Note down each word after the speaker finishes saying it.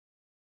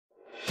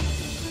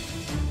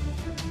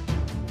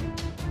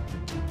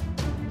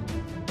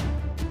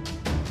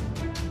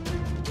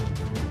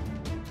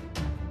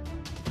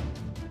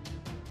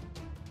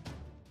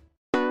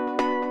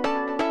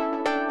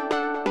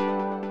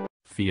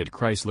Fiat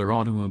Chrysler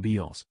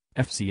Automobiles,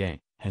 FCA,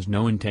 has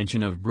no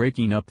intention of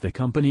breaking up the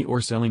company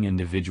or selling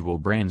individual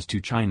brands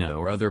to China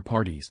or other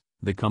parties,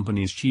 the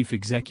company's chief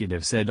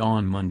executive said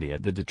on Monday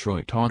at the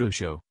Detroit Auto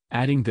Show,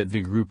 adding that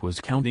the group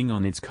was counting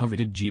on its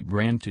coveted Jeep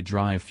brand to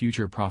drive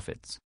future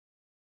profits.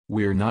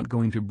 "We're not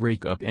going to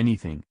break up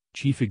anything,"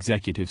 Chief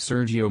Executive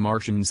Sergio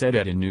Marchionne said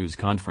at a news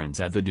conference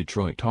at the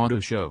Detroit Auto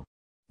Show.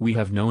 "We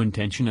have no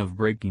intention of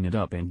breaking it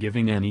up and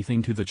giving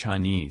anything to the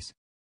Chinese."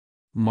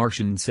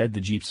 Marchionne said the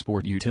Jeep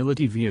sport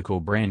utility vehicle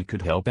brand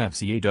could help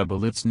FCA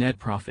double its net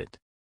profit.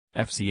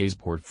 FCA's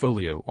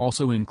portfolio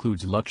also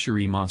includes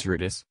luxury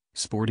Maseratis,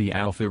 sporty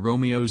Alfa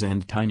Romeos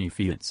and tiny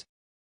Fiats.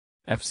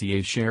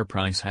 FCA's share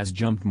price has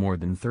jumped more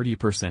than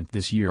 30%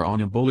 this year on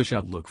a bullish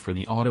outlook for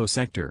the auto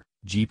sector,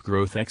 Jeep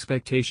growth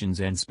expectations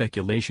and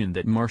speculation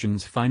that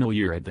Marchionne's final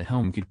year at the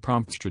helm could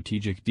prompt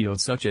strategic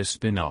deals such as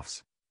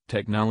spin-offs,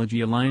 technology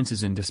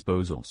alliances and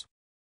disposals.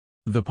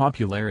 The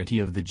popularity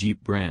of the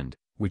Jeep brand,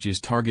 which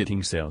is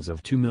targeting sales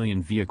of 2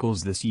 million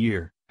vehicles this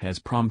year, has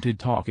prompted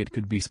talk it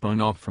could be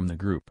spun off from the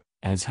group,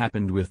 as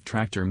happened with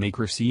tractor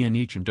maker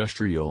CNH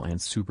Industrial and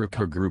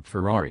supercar group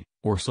Ferrari,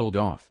 or sold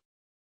off.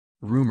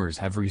 Rumors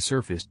have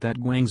resurfaced that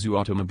Guangzhou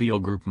Automobile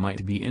Group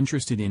might be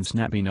interested in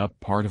snapping up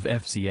part of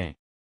FCA.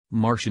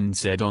 Marchionne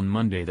said on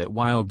Monday that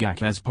while GAC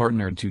has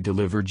partnered to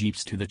deliver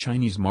Jeeps to the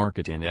Chinese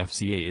market and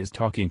FCA is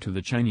talking to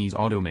the Chinese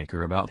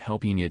automaker about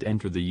helping it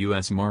enter the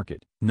U.S.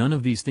 market, none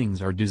of these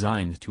things are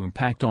designed to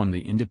impact on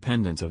the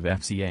independence of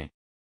FCA.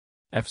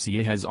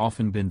 FCA has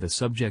often been the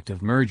subject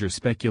of merger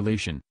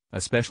speculation,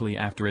 especially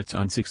after its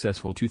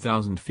unsuccessful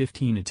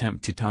 2015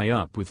 attempt to tie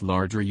up with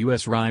larger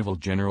U.S. rival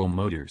General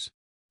Motors.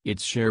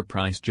 Its share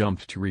price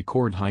jumped to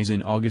record highs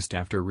in August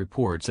after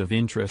reports of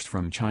interest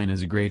from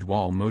China's Great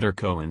Wall Motor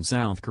Co. and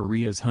South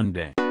Korea's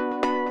Hyundai.